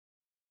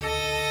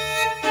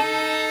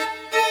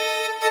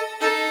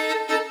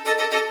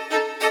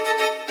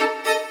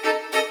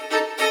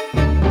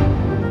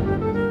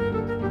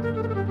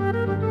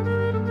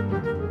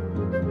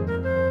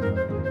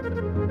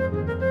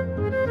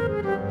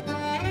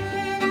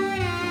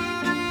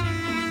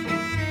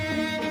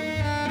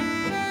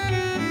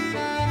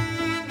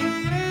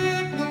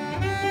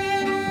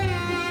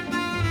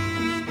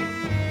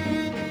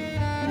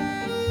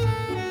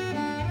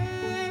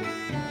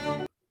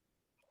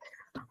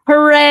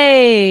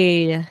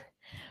Hey,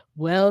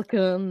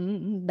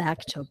 welcome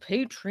back to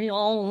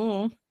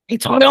Patreon.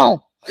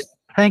 Patreon.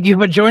 Thank you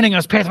for joining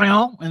us,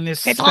 Patreon, in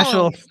this Patreon.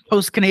 special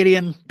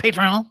post-Canadian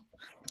Patreon.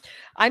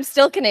 I'm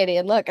still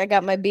Canadian. Look, I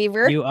got my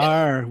beaver. You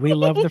are. We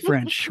love the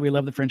French. We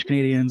love the French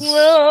Canadians.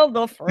 Love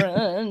the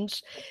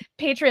French.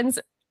 Patrons,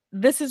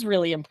 this is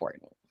really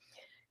important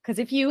because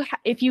if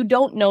you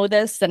don't know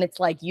this, then it's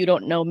like you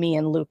don't know me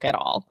and Luke at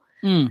all.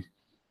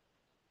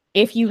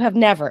 If you have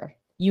never,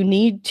 you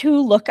need to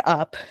look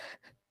up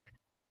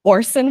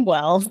Orson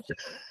Welles.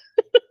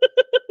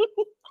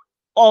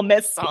 Oh,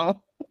 Miss Song.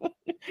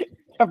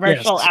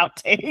 Commercial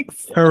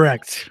outtakes.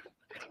 Correct.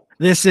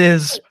 This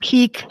is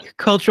peak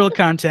cultural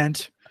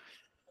content.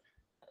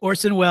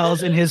 Orson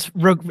Welles in his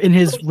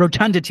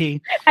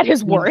rotundity At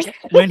his worst.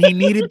 when he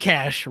needed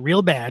cash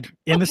real bad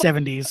in the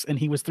 70s and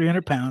he was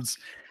 300 pounds.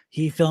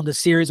 He filmed a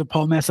series of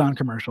Paul Masson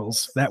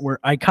commercials that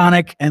were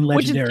iconic and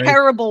legendary. Which is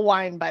terrible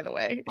wine, by the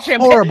way.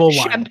 Horrible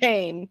wine.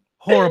 Champagne.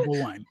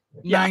 Horrible wine.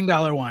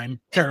 $9 wine.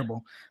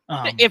 Terrible.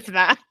 If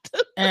that.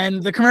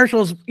 And the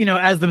commercials,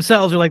 as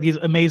themselves are like these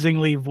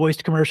amazingly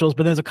voiced commercials,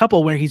 but there's a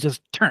couple where he's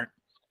just turned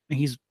and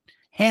he's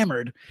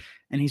hammered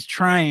and he's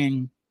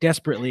trying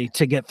desperately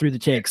to get through the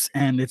takes,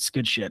 and it's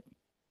good shit.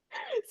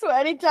 So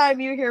anytime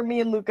you hear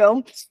me and Luke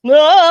go,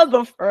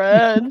 the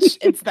French,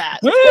 it's that.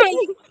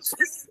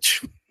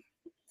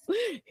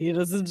 He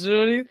doesn't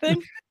do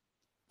anything.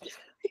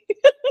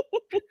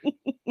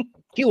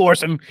 You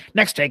Orson,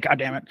 next take,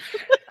 goddammit.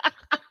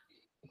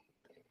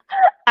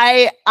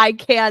 I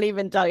can't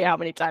even tell you how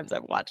many times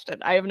I've watched it.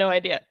 I have no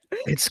idea.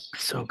 It's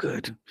so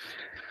good.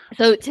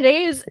 So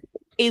today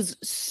is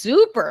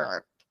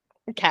super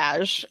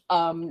cash.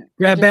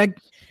 Grab bag.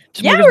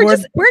 Yeah,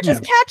 we're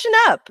just catching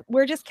up.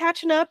 We're just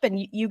catching up,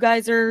 and you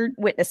guys are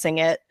witnessing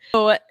it.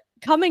 So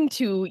coming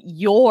to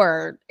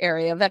your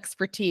area of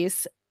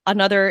expertise,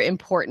 another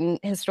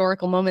important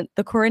historical moment,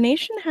 the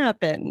coronation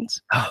happened.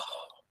 Oh,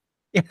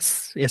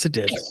 yes, it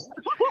did.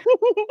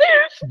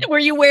 Were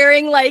you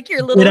wearing like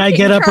your little? Did I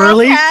get up Charles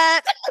early?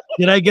 Hat?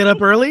 Did I get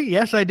up early?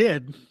 Yes, I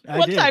did.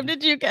 What time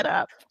did you get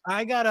up?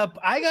 I got up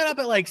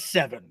at like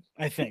 7,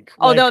 I think.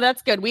 Oh, no,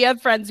 that's good. We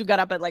have friends who got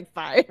up at like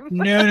 5.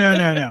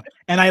 No.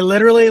 And I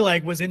literally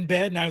was in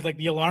bed and I was like,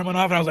 the alarm went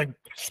off and I was like,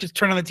 just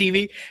turn on the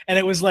TV. And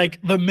it was like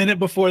the minute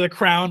before the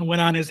crown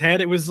went on his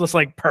head. It was just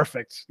like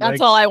perfect. That's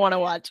all I want to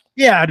watch.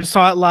 Yeah, I just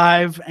saw it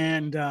live.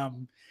 And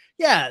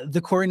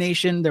the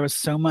coronation, there was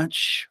so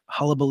much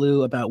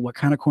hullabaloo about what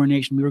kind of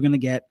coronation we were going to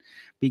get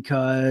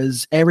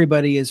because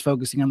everybody is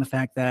focusing on the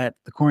fact that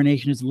the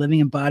coronation is a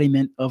living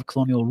embodiment of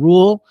colonial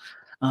rule,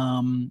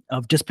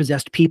 of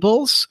dispossessed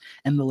peoples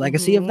and the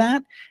legacy of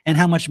that and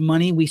how much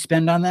money we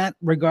spend on that,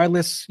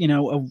 regardless,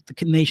 of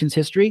the nation's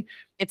history.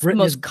 It's the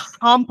most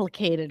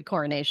complicated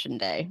coronation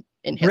day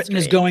in history. Britain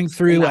is going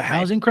through a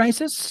housing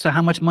crisis. So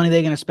how much money are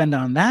they going to spend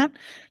on that?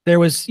 There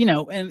was,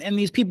 and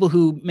these people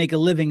who make a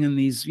living in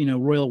these,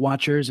 royal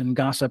watchers and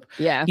gossip,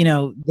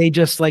 they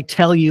just they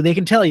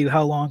can tell you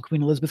how long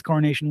Queen Elizabeth's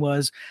coronation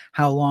was,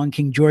 how long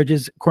King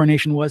George's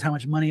coronation was, how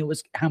much money it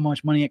was, how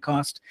much money it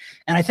cost.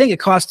 And I think it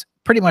cost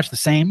pretty much the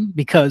same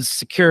because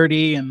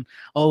security and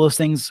all those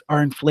things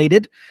are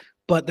inflated.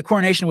 But the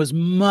coronation was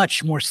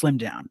much more slimmed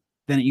down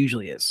than it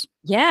usually is.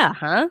 Yeah.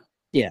 Huh?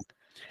 Yeah.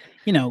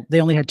 They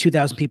only had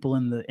 2,000 people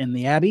in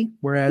the Abbey,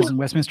 whereas in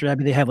Westminster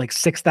Abbey they have like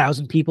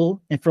 6,000 people.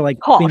 And for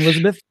Queen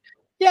Elizabeth,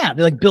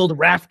 they build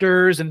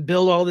rafters and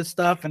build all this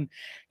stuff, and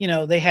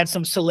they had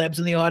some celebs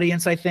in the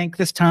audience. I think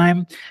this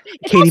time,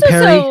 Katy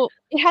Perry.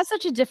 It has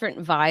such a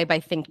different vibe,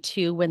 I think,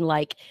 too, when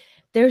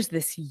there's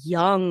this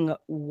young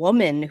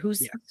woman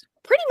who's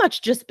pretty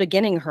much just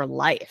beginning her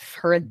life,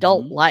 her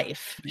adult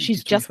life.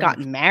 She's just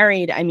gotten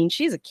married. I mean,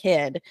 she's a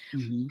kid.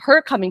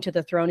 Her coming to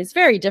the throne is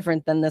very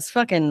different than this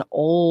fucking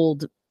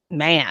old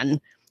man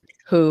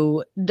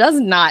who does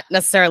not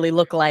necessarily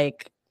look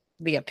like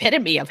the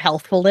epitome of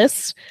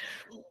healthfulness.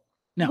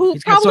 No, who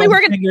probably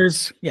we're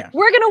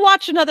gonna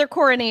watch another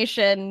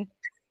coronation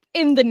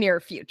in the near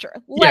future.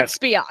 Let's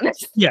be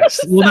honest. Yes,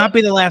 will not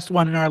be the last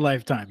one in our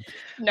lifetime.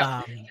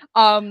 No.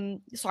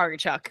 Sorry,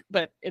 Chuck,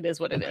 but it is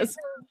what it is.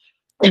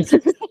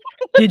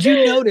 Did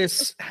you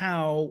notice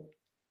how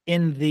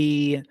in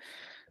the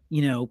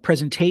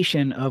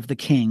presentation of the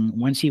king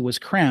once he was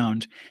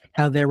crowned,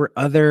 how there were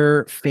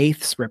other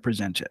faiths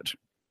represented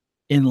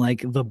in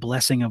the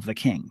blessing of the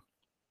king?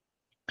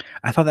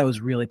 I thought that was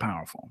really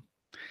powerful.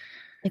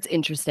 It's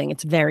interesting.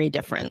 It's very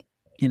different.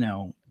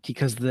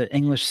 Because the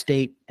English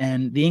state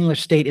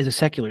is a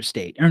secular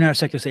state, or not a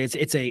secular state.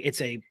 It's he's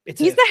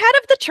the head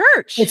of the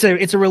church.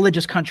 It's a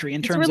religious country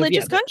in terms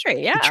of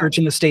country. Yeah, the church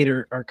and the state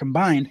are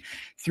combined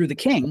through the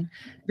king.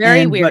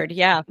 Very weird.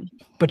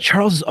 But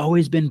Charles has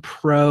always been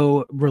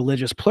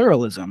pro-religious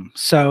pluralism.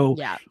 So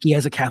he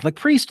has a Catholic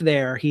priest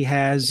there. He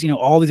has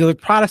all these other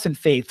Protestant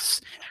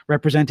faiths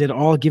represented,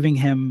 all giving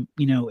him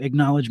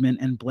acknowledgement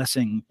and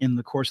blessing in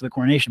the course of the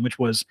coronation, which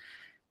was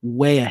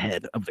way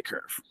ahead of the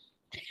curve.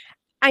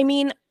 I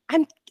mean,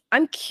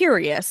 I'm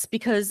curious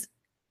because,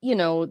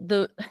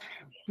 the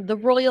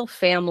royal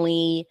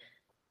family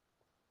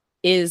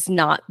is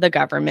not the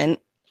government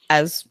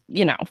as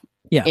you know,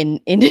 yeah,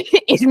 in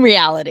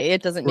reality.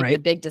 It doesn't make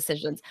the big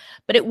decisions,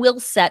 but it will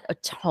set a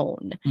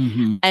tone.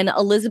 And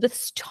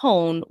Elizabeth's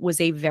tone was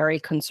a very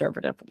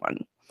conservative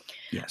one.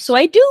 Yes. So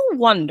I do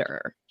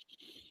wonder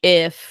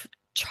if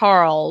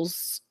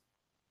Charles,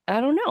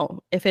 I don't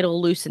know, if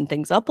it'll loosen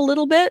things up a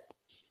little bit.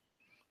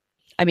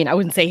 I mean, I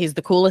wouldn't say he's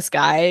the coolest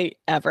guy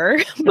ever,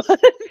 but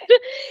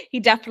he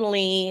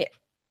definitely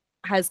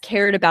has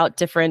cared about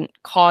different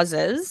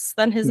causes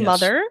than his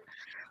mother.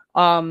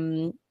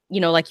 You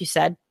know, like you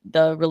said,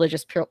 the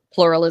religious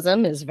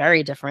pluralism is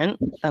very different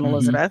than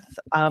Elizabeth.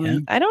 I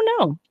don't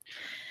know.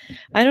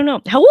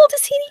 How old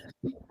is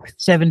he?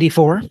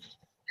 74.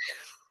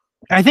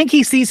 I think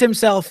he sees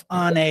himself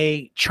on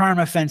a charm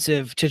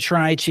offensive to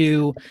try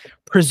to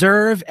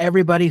preserve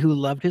everybody who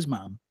loved his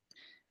mom,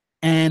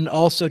 and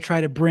also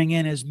try to bring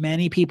in as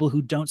many people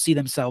who don't see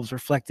themselves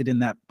reflected in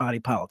that body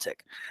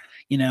politic,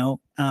 you know.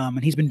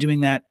 And he's been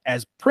doing that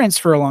as Prince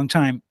for a long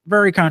time,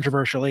 very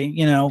controversially,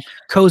 you know,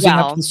 cozying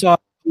up to the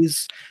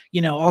softies,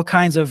 you know, all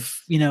kinds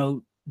of, you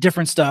know,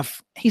 different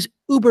stuff. He's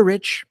uber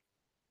rich.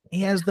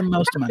 He has the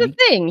most money. The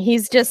thing,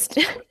 he's just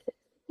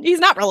he's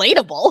not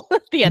relatable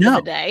at the end of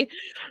the day,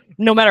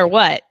 no matter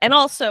what. And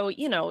also,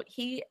 you know,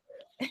 he,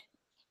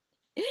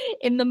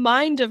 in the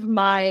mind of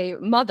my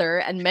mother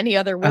and many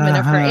other women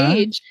of her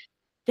age,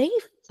 they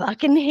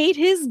fucking hate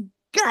his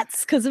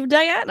guts because of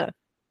Diana.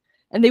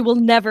 And they will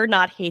never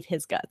not hate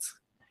his guts.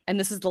 And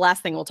this is the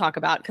last thing we'll talk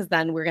about, because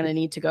then we're going to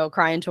need to go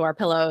cry into our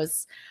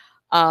pillows.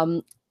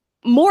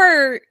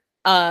 More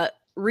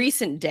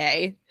recent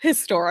day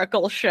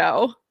historical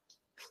show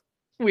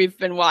we've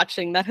been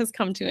watching that has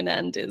come to an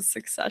end is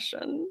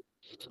Succession.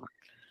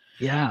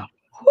 Yeah.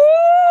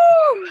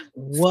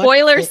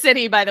 Spoiler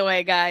City, by the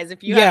way, guys.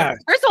 If you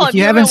haven't, first of all, if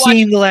you haven't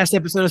seen the last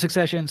episode of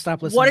Succession,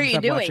 stop listening. What are you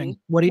doing?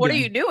 Watching. What are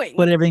you doing?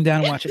 Put everything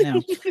down and watch it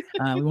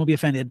now. We won't be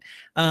offended.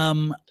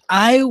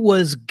 I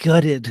was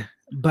gutted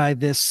by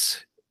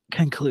this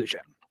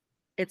conclusion.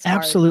 It's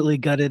absolutely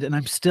gutted, and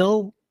I'm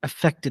still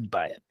affected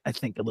by it, I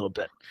think, a little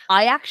bit.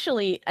 I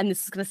actually, and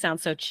this is going to sound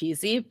so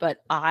cheesy,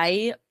 but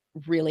I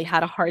really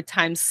had a hard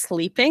time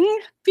sleeping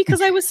because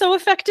I was so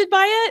affected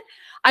by it.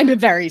 I'm a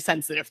very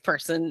sensitive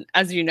person,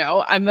 as you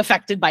know. I'm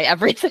affected by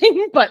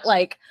everything, but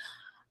like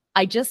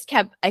I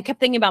kept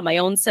thinking about my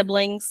own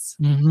siblings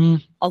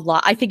a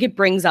lot. I think it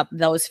brings up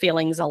those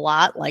feelings a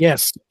lot. Like,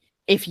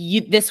 if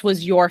this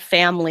was your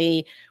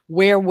family,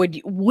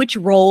 which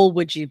role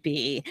would you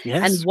be?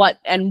 And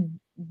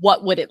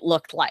what would it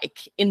look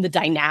like in the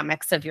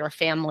dynamics of your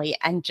family,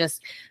 and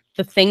just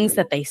the things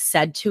that they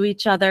said to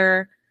each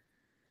other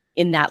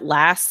in that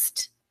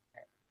last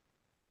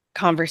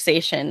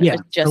conversation.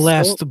 The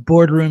last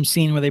boardroom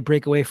scene where they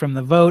break away from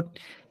the vote,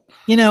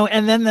 you know,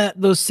 and then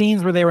those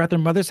scenes where they were at their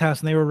mother's house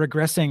and they were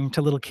regressing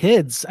to little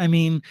kids. I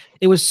mean,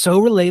 it was so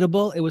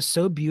relatable. It was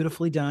so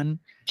beautifully done.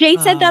 Jay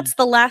said that's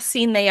the last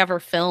scene they ever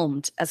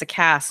filmed as a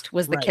cast,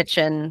 was the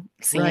kitchen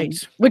scene,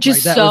 which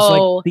is that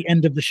was like the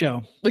end of the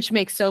show, which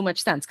makes so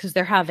much sense because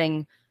they're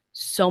having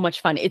so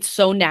much fun. It's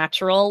so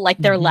natural. Like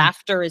their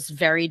laughter is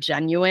very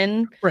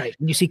genuine. Right.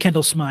 And you see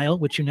Kendall smile,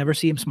 which you never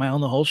see him smile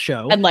in the whole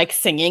show. And like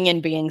singing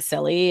and being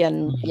silly.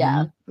 And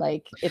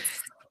like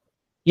it's.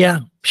 Yeah.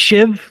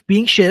 Shiv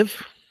being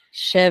Shiv.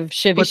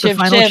 Shivy Put Shiv.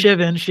 The final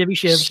Shiv in. Shivy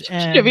Shiv.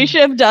 Shivy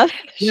Shiv does.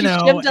 You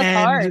know, and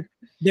hard.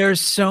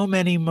 There's so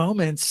many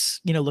moments,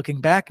 you know,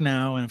 looking back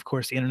now. And of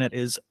course, the internet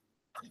is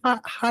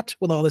hot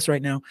with all this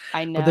right now.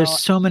 I know. But there's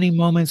so many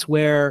moments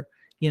where,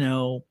 you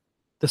know,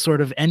 the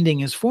sort of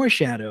ending is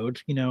foreshadowed,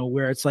 you know,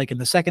 where it's like in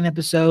the second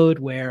episode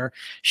where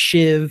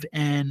Shiv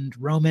and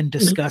Roman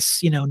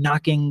discuss, you know,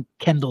 knocking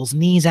Kendall's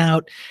knees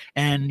out.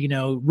 And, you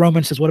know,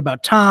 Roman says, what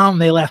about Tom?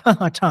 They laugh,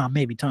 Tom,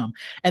 maybe Tom.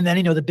 And then,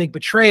 you know, the big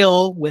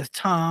betrayal with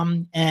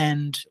Tom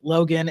and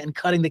Logan and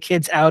cutting the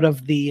kids out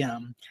of the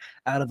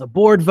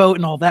board vote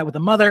and all that with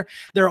the mother.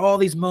 There are all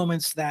these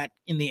moments that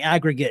in the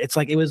aggregate, it's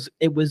like it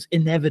was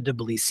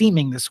inevitably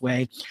seeming this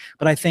way.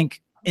 But I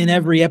think in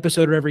every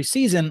episode or every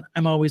season,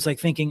 I'm always like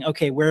thinking,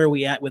 okay, where are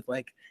we at with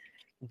like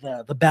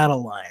the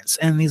battle lines?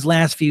 And this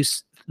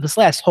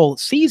last whole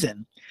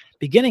season,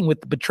 beginning with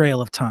the betrayal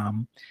of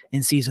Tom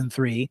in season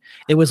 3,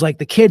 it was like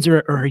the kids are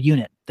a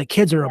unit. The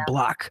kids are a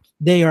block.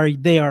 They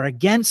are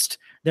against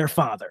their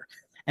father,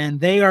 and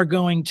they are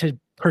going to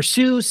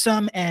pursue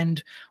some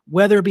end,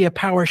 whether it be a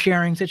power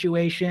sharing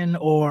situation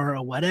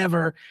or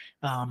whatever.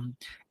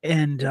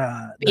 And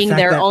being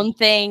their own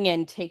thing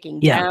and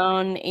taking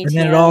down ATM. And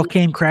then it all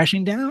came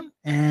crashing down.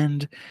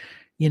 And,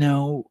 you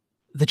know,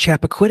 the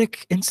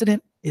Chappaquiddick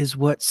incident is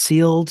what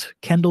sealed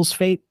Kendall's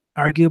fate,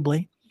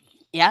 arguably.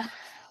 Yeah.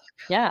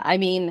 Yeah. I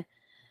mean,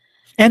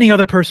 any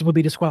other person would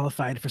be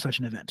disqualified for such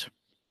an event.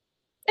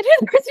 Any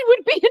other person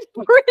would be in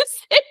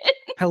prison.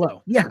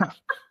 Hello. Yeah.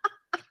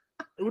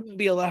 It wouldn't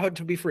be allowed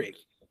to be free.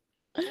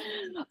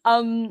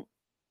 No,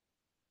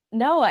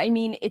 I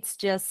mean, it's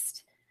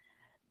just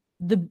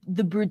the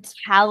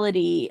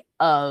brutality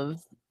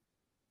of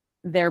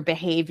their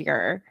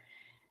behavior.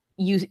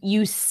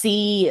 You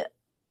see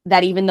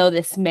that even though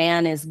this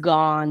man is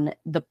gone,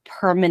 the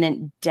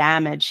permanent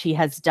damage he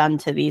has done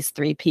to these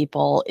three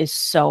people is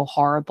so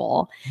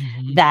horrible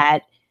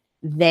that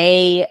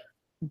they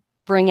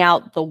bring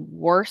out the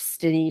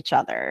worst in each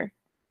other,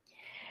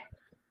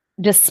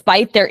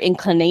 despite their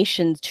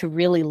inclinations to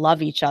really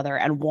love each other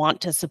and want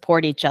to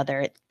support each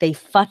other. They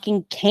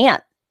fucking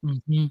can't,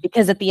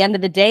 because at the end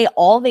of the day,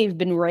 all they've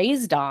been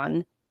raised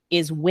on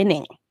is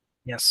winning.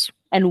 Yes.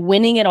 And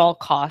winning at all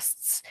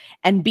costs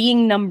and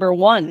being number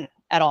one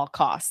at all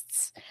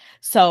costs.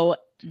 So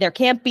there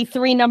can't be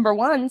three number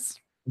ones.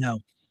 No.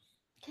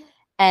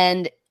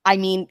 And I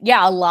mean,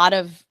 yeah, a lot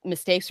of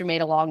mistakes were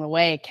made along the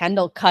way.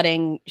 Kendall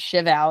cutting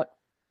Shiv out.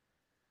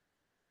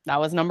 That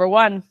was number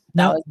one.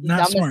 That was the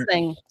dumbest smart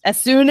thing.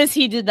 As soon as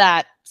he did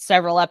that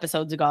several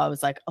episodes ago, I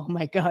was like, oh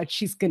my God,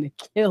 she's going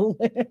to kill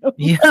him.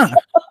 Yeah.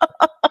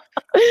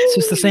 It's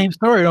just the same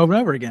story over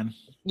and over again.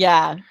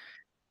 Yeah.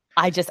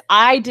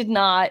 I did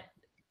not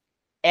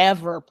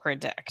ever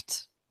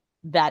predict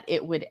that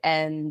it would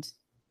end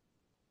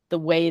the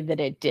way that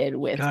it did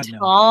with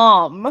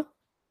Tom.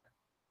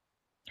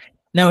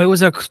 No, it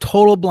was a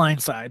total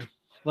blindside.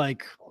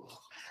 Like,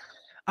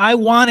 I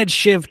wanted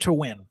Shiv to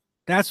win.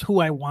 That's who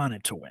I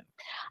wanted to win.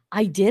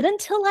 I did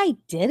until I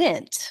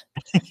didn't.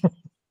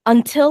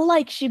 Until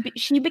like she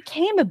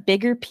became a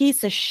bigger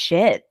piece of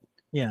shit.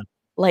 Yeah.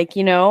 Like,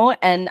 you know,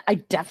 and I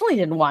definitely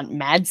didn't want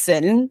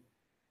Madsen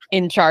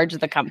in charge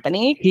of the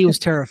company. He was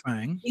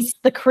terrifying. He's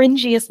the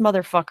cringiest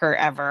motherfucker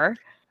ever.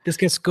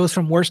 This goes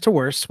from worse to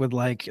worse, with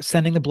like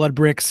sending the blood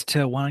bricks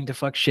to wanting to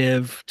fuck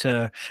Shiv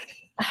to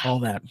all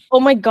that.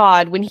 Oh my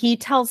God. When he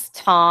tells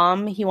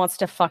Tom he wants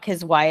to fuck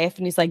his wife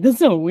and he's like, that's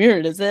so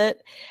weird, is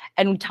it?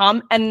 And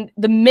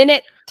the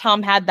minute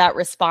Tom had that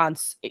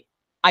response,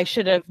 I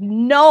should have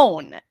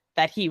known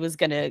that he was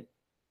going to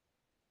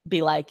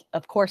be like,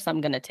 of course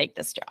I'm going to take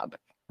this job.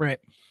 Right.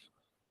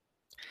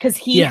 Because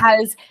he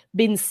has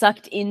been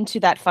sucked into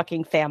that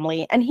fucking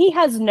family, and he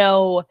has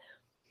no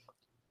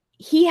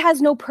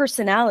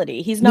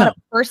personality. He's not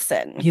a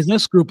person. He's no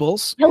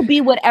scruples. He'll be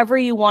whatever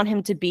you want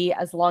him to be,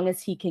 as long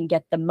as he can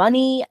get the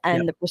money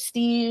and the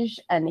prestige,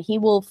 and he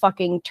will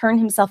fucking turn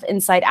himself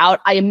inside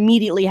out. I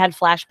immediately had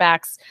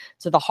flashbacks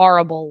to the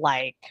horrible,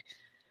 like,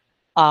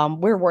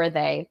 where were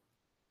they?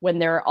 When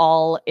they're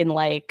all in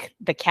like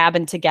the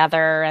cabin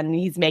together and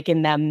he's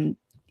making them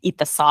eat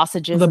the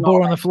sausages. The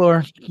boar on the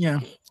floor. Yeah.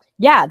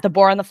 Yeah, the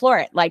boar on the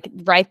floor. Like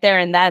right there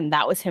and then,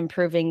 that was him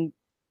proving,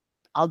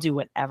 I'll do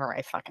whatever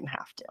I fucking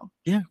have to.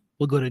 Yeah,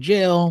 we'll go to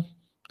jail.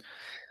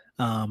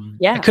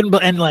 I couldn't,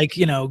 and like,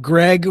 you know,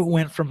 Greg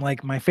went from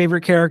like my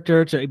favorite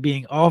character to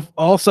being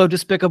also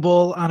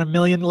despicable on a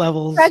million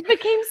levels. Greg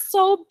became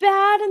so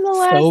bad in the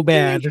last So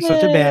bad. They're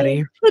such a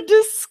baddie. The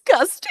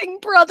disgusting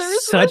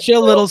brothers. Such a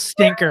little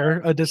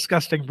stinker, a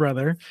disgusting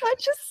brother.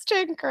 Such a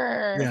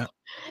stinker. Yeah.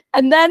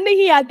 And then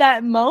he had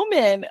that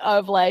moment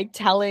of like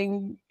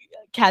telling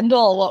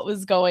Kendall what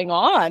was going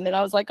on. And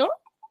I was like, oh,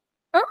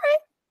 all right.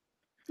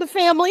 The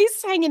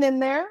family's hanging in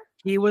there.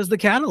 He was the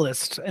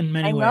catalyst in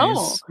many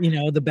ways. You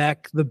know, the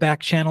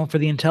back channel for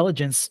the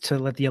intelligence to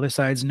let the other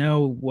sides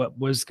know what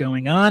was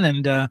going on.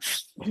 And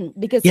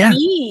because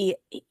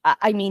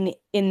I mean,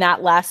 in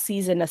that last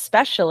season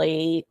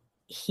especially,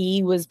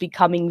 he was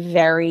becoming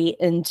very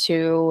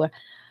into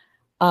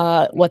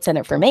what's in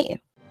it for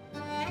me.